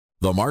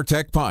The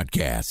Martech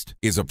Podcast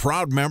is a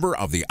proud member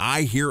of the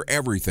I Hear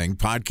Everything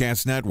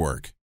Podcast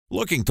Network.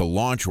 Looking to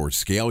launch or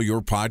scale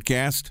your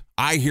podcast?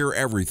 I Hear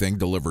Everything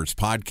delivers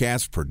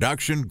podcast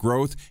production,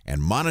 growth,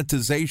 and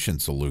monetization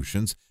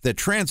solutions that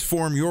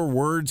transform your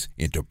words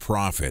into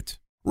profit.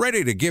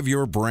 Ready to give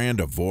your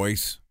brand a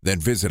voice? Then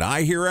visit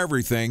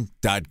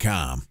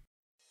iheareverything.com.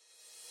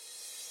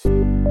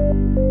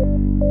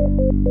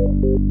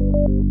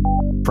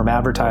 From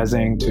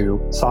advertising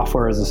to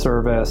software as a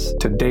service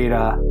to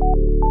data.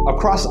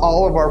 Across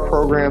all of our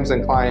programs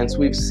and clients,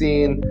 we've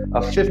seen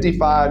a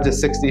 55 to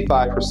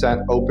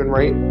 65% open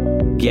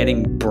rate.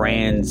 Getting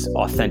brands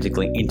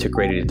authentically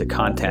integrated into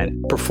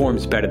content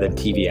performs better than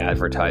TV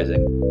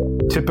advertising.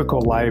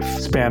 Typical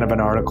lifespan of an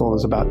article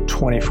is about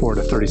 24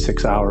 to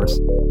 36 hours.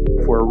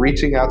 If we're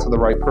reaching out to the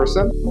right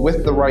person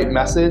with the right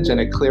message and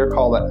a clear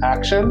call to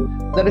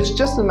action, then it's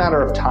just a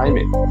matter of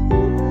timing.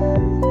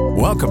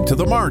 Welcome to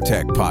the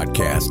Martech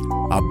Podcast,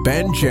 a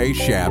Ben J.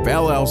 Schaap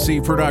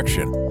LLC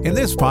production. In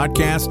this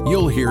podcast,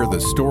 you'll hear the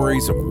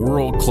stories of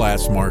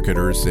world-class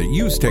marketers that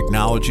use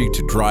technology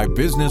to drive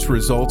business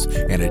results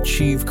and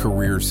achieve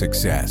career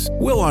success.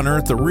 We'll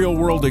unearth the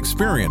real-world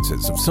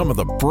experiences of some of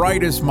the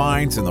brightest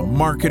minds in the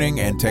marketing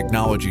and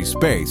technology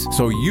space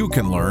so you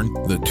can learn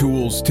the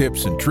tools,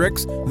 tips, and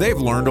tricks they've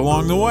learned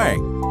along the way.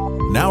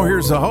 Now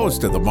here's the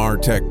host of the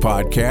Martech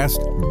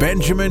Podcast,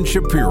 Benjamin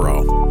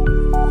Shapiro.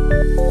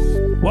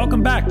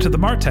 Welcome back to the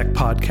Martech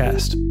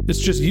Podcast. It's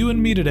just you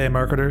and me today,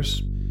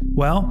 marketers.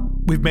 Well,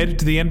 we've made it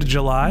to the end of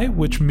July,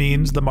 which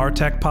means the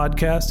Martech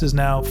Podcast is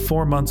now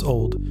 4 months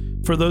old.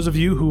 For those of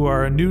you who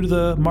are new to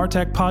the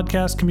Martech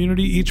Podcast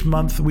community, each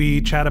month we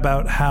chat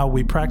about how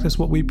we practice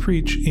what we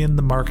preach in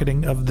the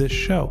marketing of this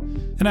show.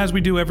 And as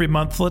we do every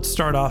month, let's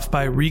start off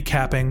by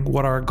recapping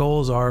what our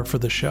goals are for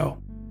the show.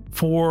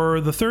 For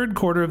the third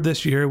quarter of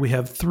this year, we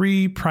have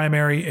 3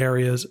 primary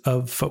areas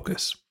of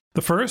focus.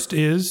 The first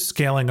is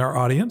scaling our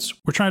audience.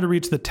 We're trying to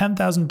reach the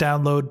 10,000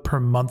 download per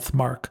month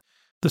mark.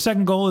 The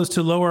second goal is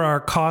to lower our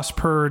cost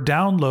per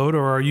download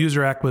or our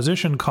user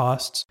acquisition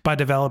costs by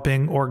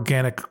developing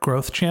organic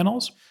growth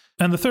channels.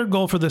 And the third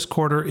goal for this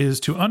quarter is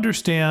to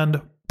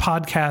understand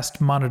podcast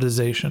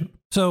monetization.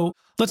 So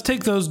let's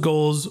take those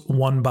goals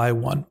one by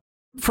one.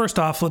 First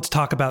off, let's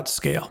talk about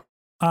scale.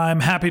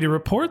 I'm happy to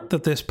report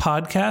that this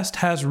podcast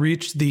has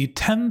reached the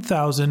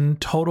 10,000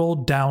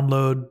 total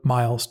download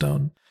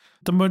milestone.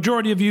 The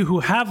majority of you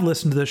who have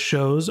listened to this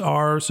shows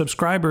are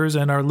subscribers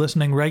and are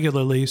listening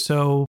regularly,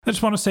 so I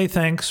just want to say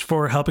thanks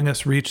for helping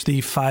us reach the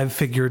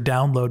 5-figure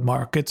download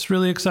mark. It's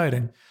really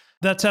exciting.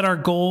 That said, our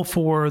goal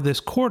for this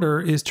quarter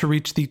is to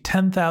reach the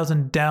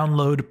 10,000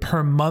 download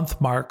per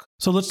month mark,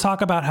 so let's talk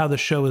about how the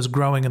show is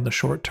growing in the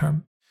short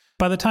term.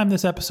 By the time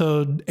this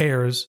episode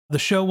airs, the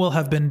show will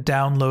have been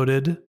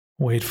downloaded,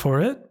 wait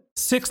for it,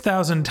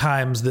 6,000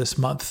 times this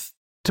month.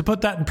 To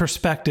put that in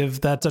perspective,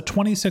 that's a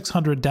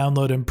 2,600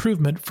 download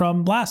improvement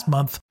from last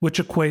month, which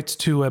equates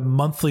to a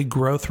monthly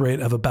growth rate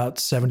of about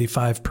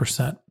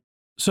 75%.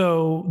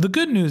 So the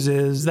good news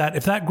is that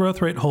if that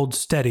growth rate holds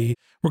steady,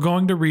 we're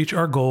going to reach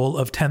our goal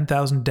of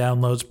 10,000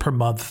 downloads per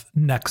month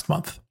next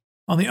month.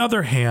 On the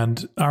other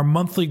hand, our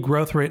monthly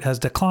growth rate has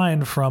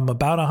declined from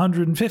about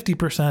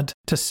 150%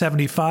 to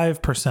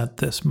 75%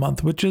 this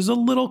month, which is a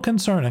little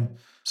concerning.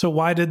 So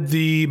why did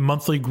the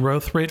monthly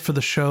growth rate for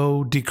the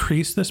show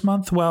decrease this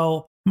month?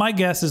 Well, my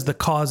guess is the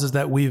cause is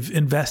that we've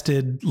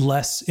invested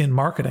less in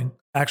marketing,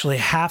 actually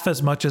half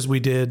as much as we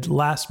did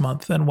last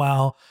month. And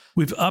while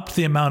we've upped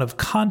the amount of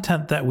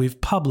content that we've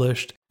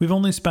published, we've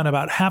only spent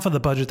about half of the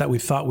budget that we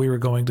thought we were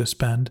going to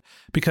spend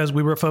because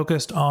we were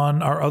focused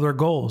on our other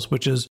goals,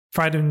 which is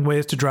finding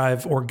ways to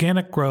drive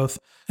organic growth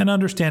and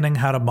understanding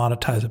how to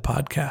monetize a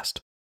podcast.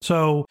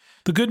 So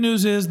the good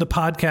news is the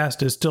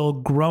podcast is still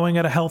growing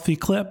at a healthy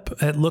clip.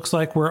 It looks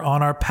like we're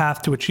on our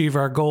path to achieve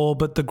our goal,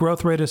 but the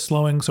growth rate is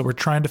slowing, so we're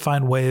trying to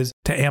find ways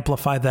to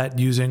amplify that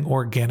using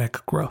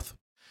organic growth.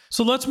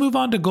 So let's move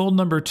on to goal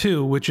number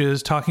 2, which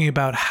is talking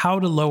about how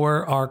to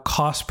lower our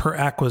cost per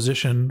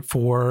acquisition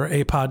for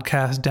a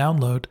podcast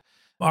download.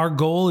 Our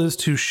goal is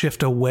to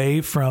shift away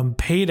from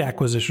paid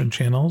acquisition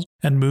channels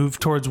and move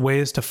towards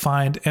ways to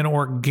find an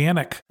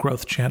organic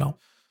growth channel.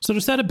 So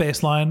to set a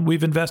baseline,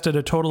 we've invested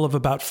a total of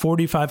about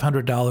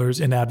 $4,500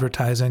 in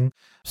advertising,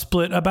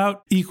 split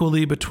about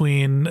equally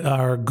between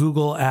our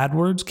Google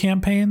AdWords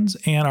campaigns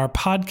and our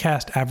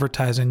podcast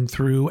advertising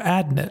through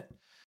AdNet.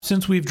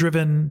 Since we've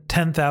driven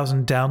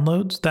 10,000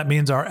 downloads, that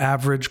means our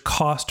average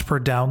cost per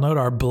download,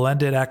 our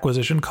blended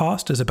acquisition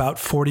cost, is about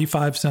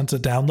 45 cents a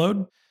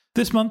download.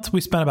 This month,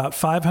 we spent about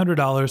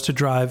 $500 to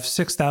drive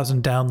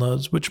 6,000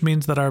 downloads, which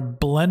means that our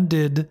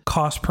blended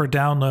cost per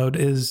download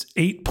is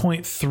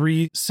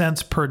 8.3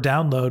 cents per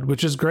download,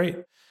 which is great.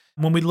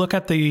 When we look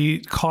at the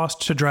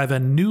cost to drive a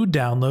new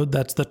download,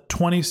 that's the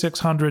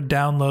 2,600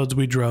 downloads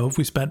we drove,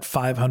 we spent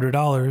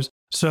 $500.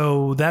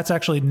 So that's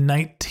actually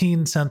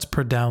 19 cents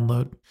per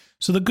download.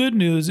 So the good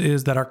news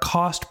is that our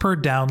cost per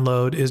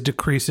download is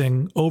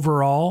decreasing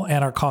overall,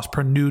 and our cost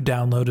per new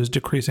download is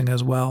decreasing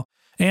as well.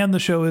 And the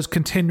show is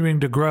continuing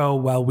to grow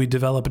while we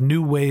develop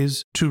new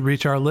ways to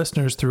reach our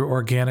listeners through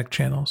organic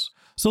channels.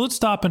 So let's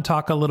stop and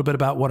talk a little bit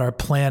about what our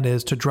plan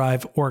is to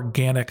drive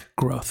organic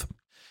growth.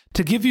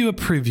 To give you a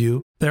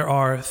preview, there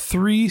are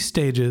 3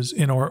 stages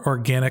in our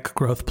organic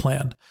growth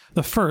plan.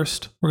 The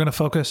first, we're going to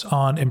focus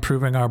on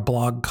improving our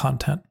blog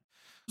content.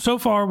 So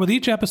far, with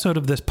each episode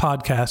of this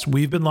podcast,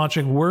 we've been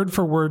launching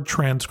word-for-word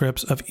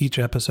transcripts of each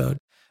episode.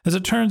 As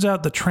it turns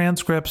out, the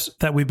transcripts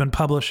that we've been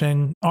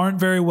publishing aren't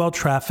very well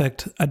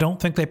trafficked. I don't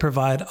think they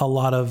provide a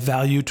lot of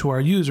value to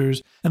our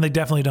users, and they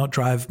definitely don't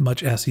drive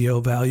much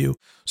SEO value.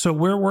 So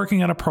we're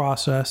working on a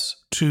process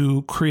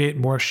to create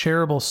more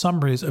shareable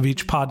summaries of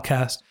each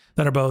podcast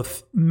that are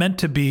both meant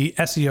to be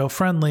SEO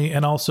friendly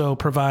and also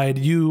provide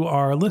you,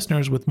 our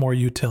listeners, with more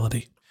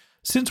utility.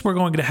 Since we're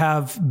going to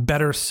have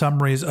better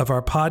summaries of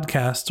our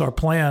podcasts, our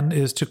plan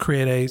is to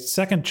create a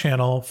second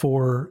channel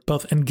for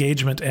both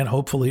engagement and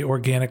hopefully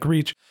organic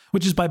reach,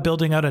 which is by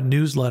building out a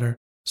newsletter.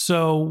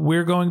 So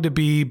we're going to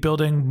be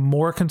building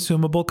more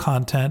consumable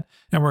content,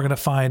 and we're going to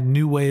find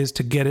new ways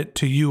to get it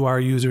to you, our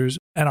users.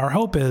 And our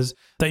hope is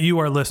that you,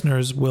 our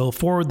listeners, will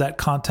forward that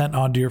content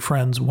onto your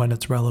friends when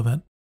it's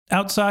relevant.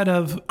 Outside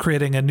of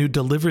creating a new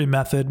delivery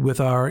method with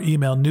our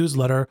email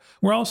newsletter,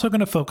 we're also going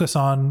to focus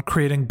on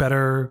creating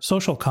better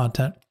social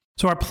content.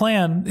 So our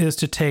plan is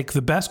to take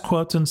the best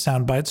quotes and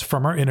sound bites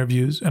from our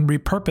interviews and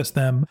repurpose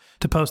them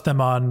to post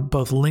them on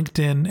both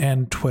LinkedIn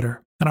and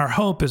Twitter. And our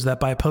hope is that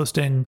by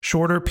posting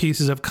shorter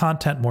pieces of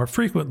content more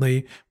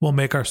frequently, we'll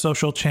make our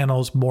social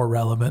channels more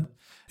relevant.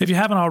 If you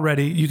haven't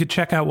already, you could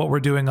check out what we're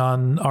doing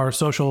on our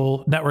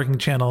social networking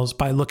channels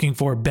by looking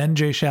for Ben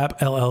J. Shap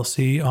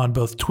LLC on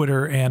both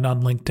Twitter and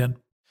on LinkedIn.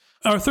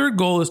 Our third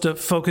goal is to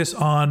focus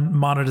on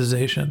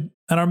monetization.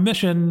 And our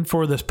mission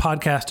for this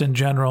podcast in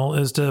general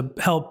is to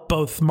help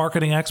both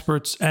marketing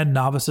experts and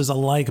novices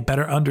alike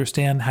better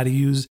understand how to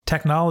use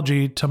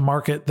technology to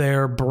market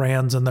their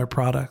brands and their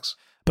products.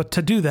 But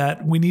to do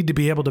that, we need to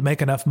be able to make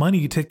enough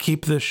money to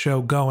keep this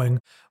show going,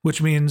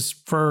 which means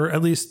for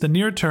at least the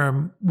near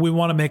term, we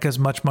want to make as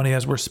much money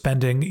as we're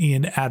spending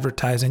in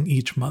advertising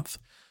each month.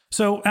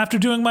 So after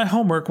doing my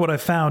homework, what I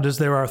found is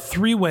there are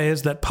 3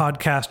 ways that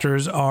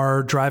podcasters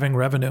are driving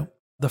revenue.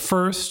 The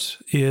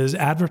first is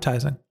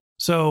advertising.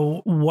 So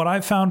what I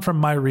found from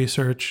my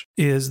research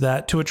is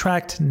that to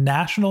attract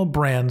national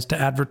brands to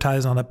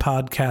advertise on a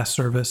podcast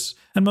service,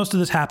 and most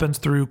of this happens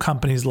through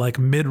companies like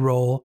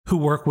Midroll, who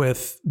work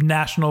with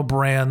national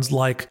brands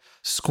like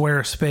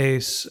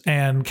Squarespace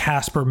and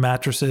Casper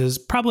mattresses,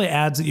 probably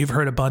ads that you've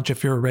heard a bunch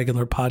if you're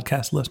regular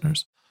podcast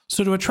listeners.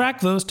 So to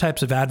attract those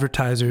types of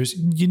advertisers,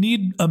 you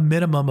need a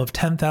minimum of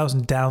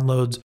 10,000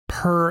 downloads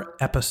per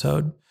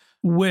episode,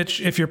 which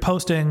if you're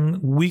posting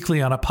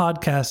weekly on a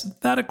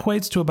podcast, that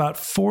equates to about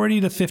 40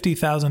 to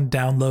 50,000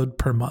 download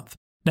per month.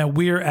 Now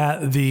we're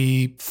at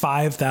the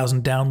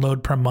 5,000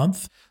 download per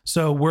month,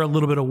 so we're a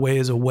little bit of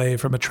ways away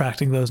from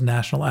attracting those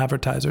national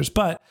advertisers.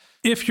 But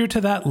if you're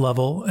to that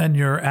level and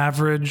your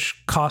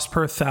average cost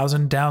per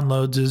 1,000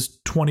 downloads is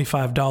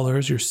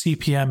 $25, your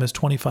CPM is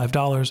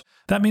 $25,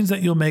 that means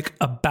that you'll make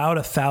about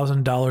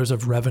 $1,000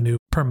 of revenue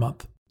per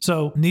month.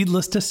 So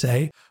needless to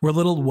say, we're a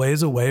little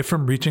ways away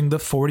from reaching the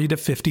 40 to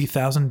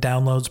 50,000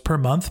 downloads per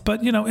month, but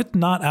it's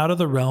not out of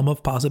the realm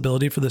of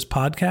possibility for this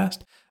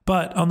podcast.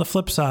 But on the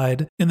flip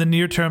side, in the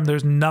near term,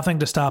 there's nothing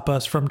to stop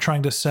us from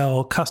trying to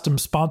sell custom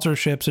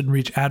sponsorships and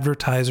reach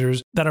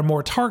advertisers that are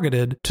more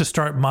targeted to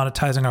start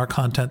monetizing our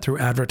content through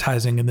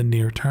advertising in the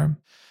near term.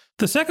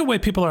 The second way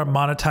people are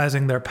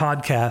monetizing their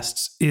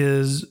podcasts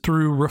is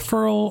through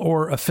referral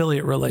or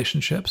affiliate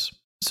relationships.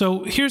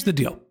 So here's the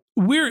deal.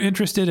 We're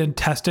interested in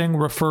testing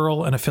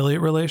referral and affiliate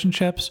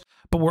relationships,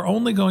 but we're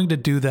only going to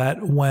do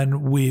that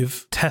when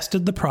we've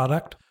tested the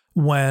product,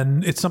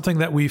 when it's something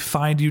that we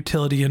find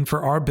utility in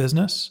for our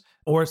business,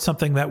 or it's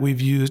something that we've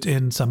used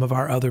in some of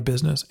our other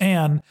business.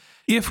 And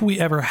if we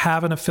ever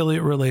have an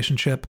affiliate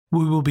relationship,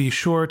 we will be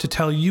sure to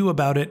tell you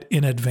about it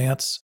in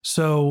advance.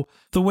 So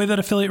the way that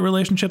affiliate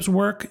relationships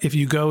work, if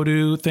you go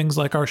to things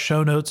like our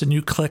show notes and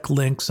you click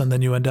links and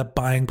then you end up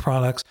buying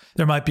products,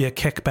 there might be a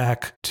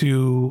kickback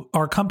to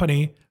our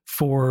company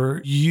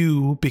for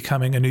you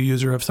becoming a new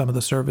user of some of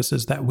the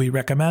services that we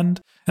recommend.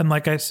 And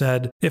like I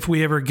said, if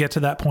we ever get to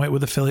that point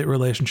with affiliate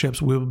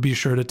relationships, we will be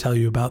sure to tell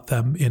you about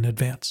them in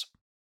advance.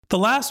 The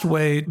last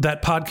way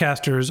that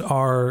podcasters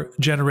are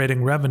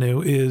generating revenue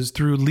is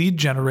through lead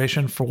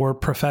generation for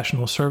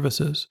professional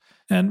services.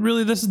 And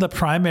really, this is the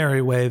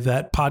primary way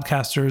that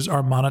podcasters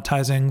are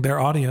monetizing their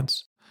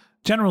audience.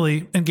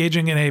 Generally,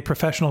 engaging in a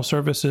professional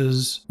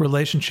services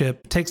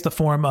relationship takes the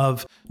form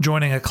of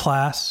joining a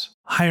class,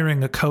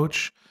 hiring a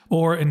coach,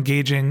 or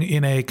engaging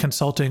in a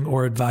consulting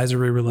or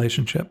advisory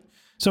relationship.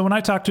 So when I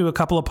talk to a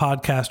couple of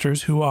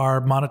podcasters who are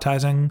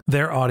monetizing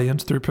their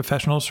audience through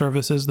professional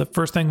services, the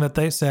first thing that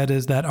they said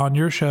is that on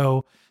your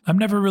show, I'm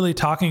never really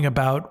talking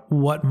about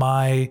what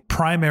my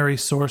primary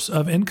source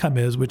of income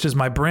is, which is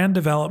my brand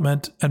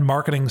development and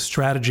marketing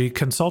strategy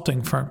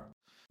consulting firm.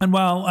 And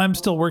while I'm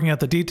still working out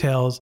the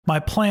details, my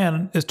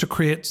plan is to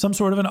create some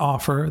sort of an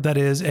offer that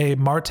is a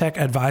MarTech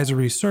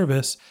advisory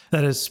service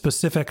that is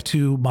specific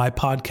to my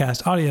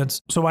podcast audience,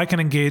 so I can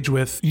engage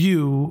with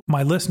you,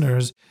 my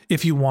listeners,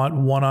 if you want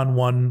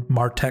one-on-one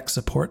MarTech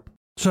support.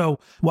 So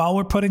while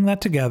we're putting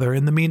that together,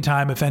 in the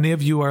meantime, if any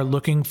of you are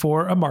looking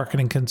for a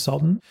marketing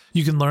consultant,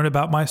 you can learn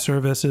about my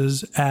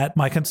services at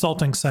my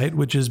consulting site,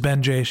 which is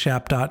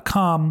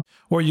benjshap.com,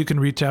 or you can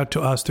reach out to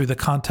us through the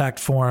contact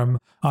form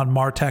on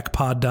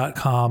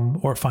martechpod.com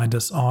or find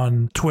us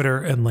on Twitter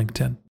and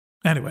LinkedIn.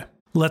 Anyway,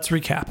 let's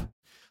recap.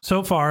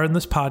 So far in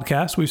this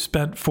podcast, we've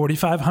spent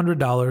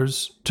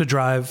 $4,500 to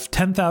drive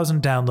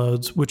 10,000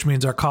 downloads, which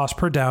means our cost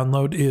per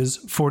download is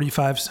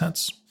 45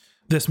 cents.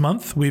 This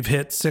month, we've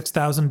hit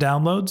 6,000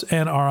 downloads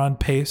and are on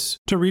pace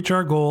to reach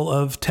our goal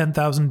of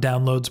 10,000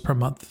 downloads per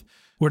month.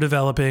 We're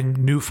developing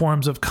new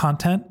forms of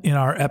content in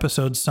our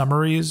episode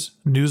summaries,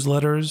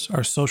 newsletters,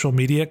 our social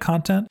media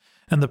content,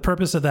 and the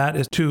purpose of that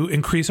is to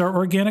increase our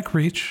organic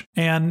reach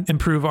and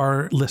improve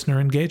our listener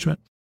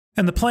engagement.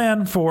 And the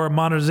plan for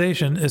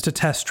monetization is to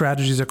test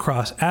strategies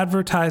across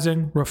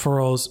advertising,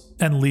 referrals,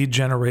 and lead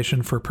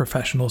generation for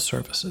professional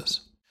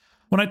services.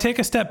 When I take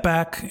a step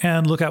back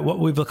and look at what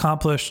we've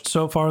accomplished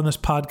so far in this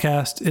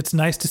podcast, it's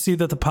nice to see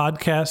that the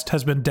podcast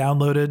has been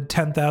downloaded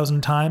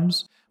 10,000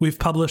 times. We've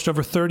published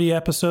over 30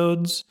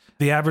 episodes.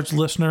 The average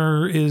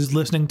listener is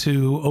listening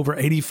to over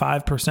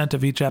 85%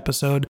 of each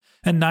episode,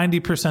 and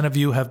 90% of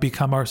you have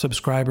become our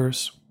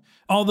subscribers.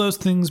 All those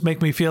things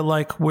make me feel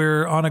like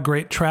we're on a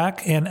great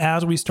track, and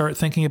as we start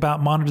thinking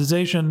about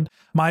monetization,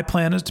 my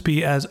plan is to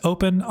be as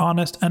open,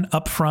 honest, and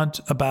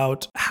upfront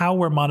about how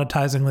we're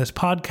monetizing this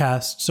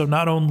podcast, so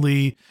not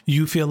only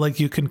you feel like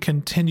you can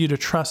continue to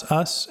trust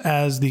us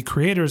as the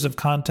creators of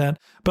content,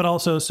 but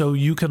also so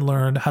you can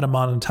learn how to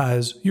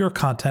monetize your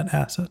content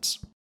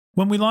assets.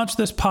 When we launched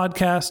this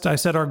podcast, I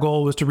said our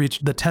goal was to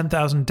reach the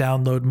 10,000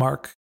 download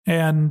mark,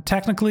 and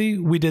technically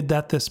we did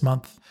that this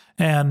month.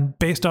 And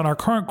based on our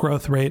current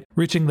growth rate,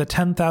 reaching the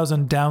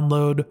 10,000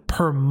 download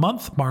per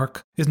month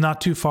mark is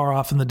not too far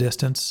off in the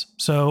distance.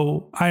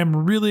 So I am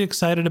really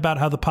excited about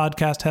how the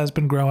podcast has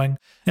been growing.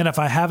 And if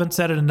I haven't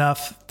said it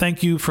enough,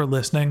 thank you for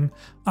listening.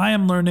 I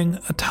am learning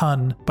a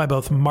ton by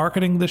both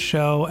marketing the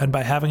show and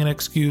by having an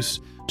excuse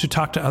to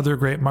talk to other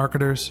great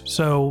marketers.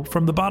 So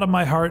from the bottom of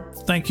my heart,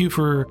 thank you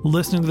for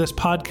listening to this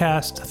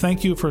podcast.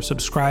 Thank you for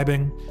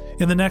subscribing.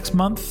 In the next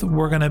month,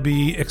 we're going to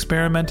be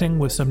experimenting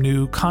with some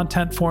new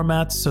content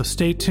formats, so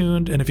stay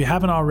tuned. And if you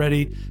haven't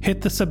already, hit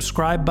the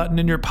subscribe button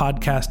in your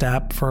podcast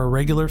app for a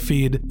regular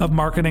feed of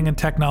marketing and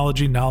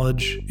technology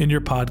knowledge in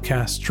your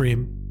podcast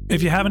stream.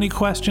 If you have any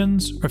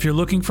questions, or if you're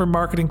looking for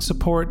marketing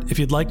support, if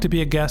you'd like to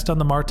be a guest on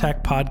the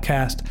MarTech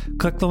podcast,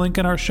 click the link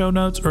in our show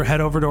notes or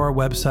head over to our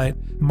website,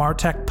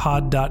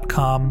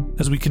 martechpod.com,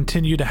 as we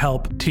continue to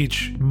help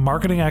teach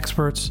marketing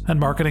experts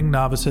and marketing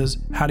novices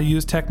how to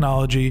use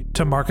technology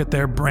to market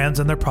their brands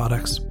and their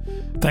products.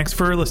 Thanks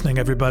for listening,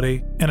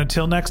 everybody. And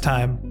until next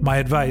time, my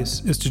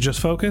advice is to just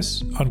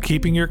focus on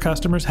keeping your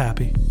customers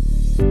happy.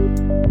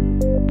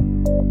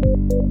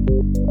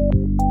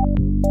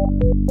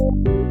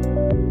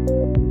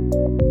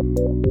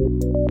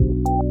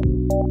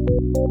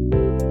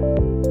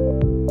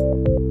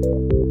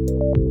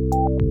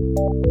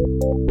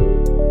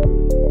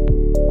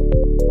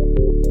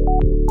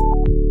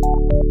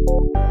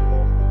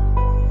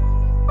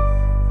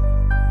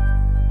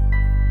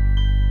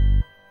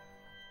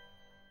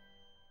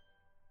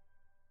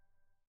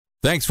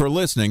 Thanks for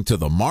listening to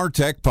the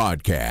MarTech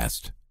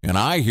Podcast, an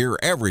I Hear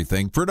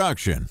Everything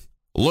production.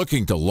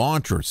 Looking to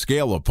launch or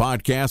scale a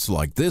podcast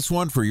like this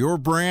one for your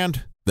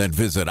brand? Then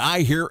visit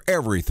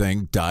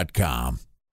iheareverything.com.